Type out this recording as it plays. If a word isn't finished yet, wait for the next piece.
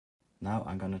Now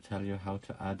I'm gonna tell you how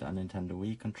to add a Nintendo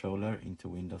Wii controller into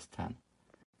Windows 10.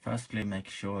 Firstly, make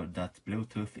sure that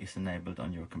Bluetooth is enabled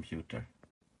on your computer.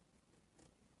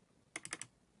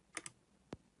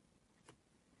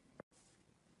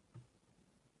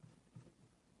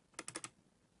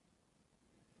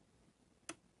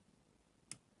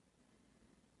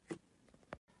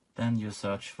 Then you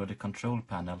search for the control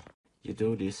panel. You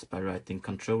do this by writing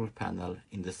control panel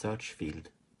in the search field.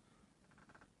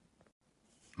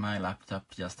 My laptop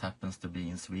just happens to be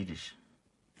in Swedish.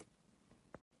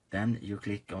 Then you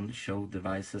click on Show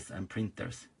Devices and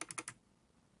Printers.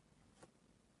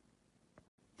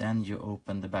 Then you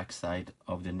open the backside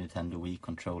of the Nintendo Wii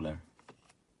controller.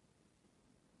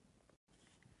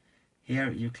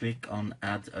 Here you click on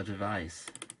Add a Device.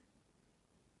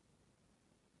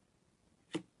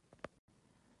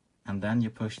 And then you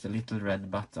push the little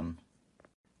red button.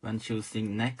 When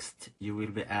choosing Next, you will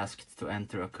be asked to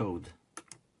enter a code.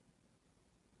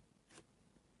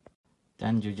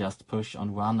 Then you just push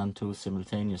on 1 and 2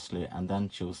 simultaneously and then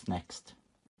choose Next.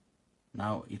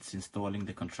 Now it's installing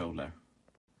the controller.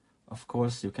 Of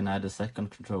course, you can add a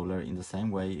second controller in the same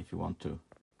way if you want to.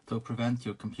 To prevent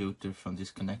your computer from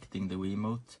disconnecting the Wii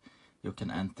Remote, you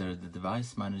can enter the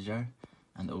device manager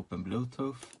and open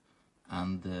Bluetooth,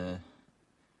 and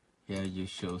here you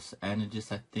choose energy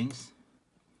settings,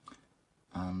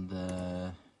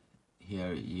 and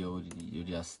here you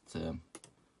just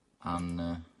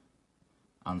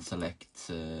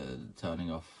unselect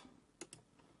turning off.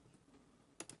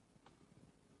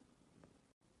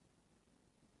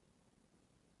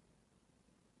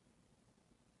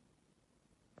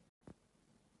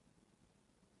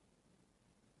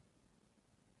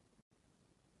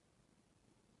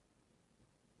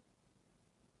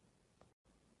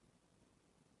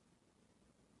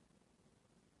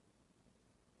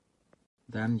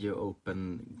 Then you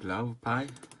open GlovePie,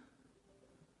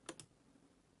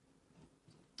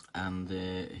 and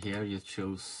here you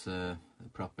choose the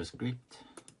proper script.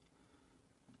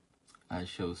 I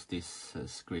chose this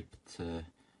script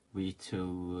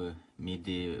V2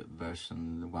 MIDI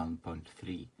version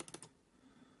 1.3.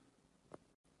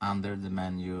 Under the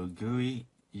menu GUI,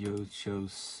 you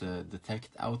choose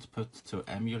Detect Output to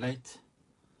emulate.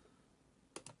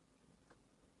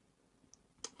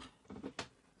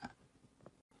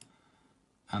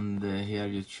 And here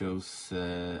you choose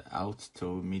Out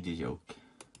to MIDI Yoke.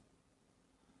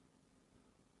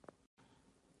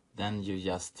 Then you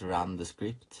just run the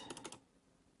script.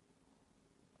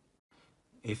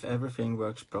 If everything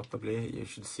works properly, you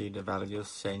should see the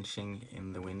values changing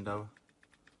in the window.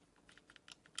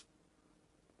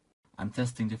 I'm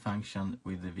testing the function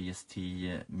with the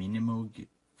VST Minimoog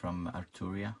from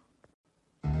Arturia.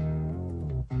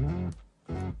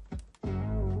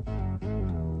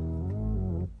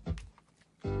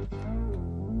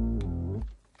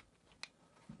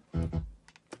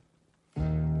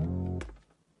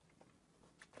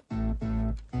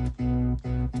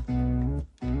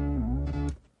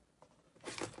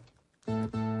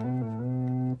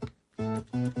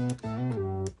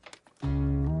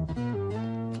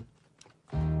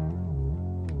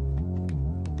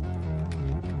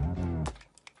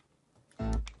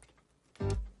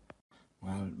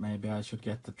 Maybe I should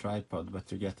get the tripod,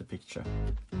 but you get the picture.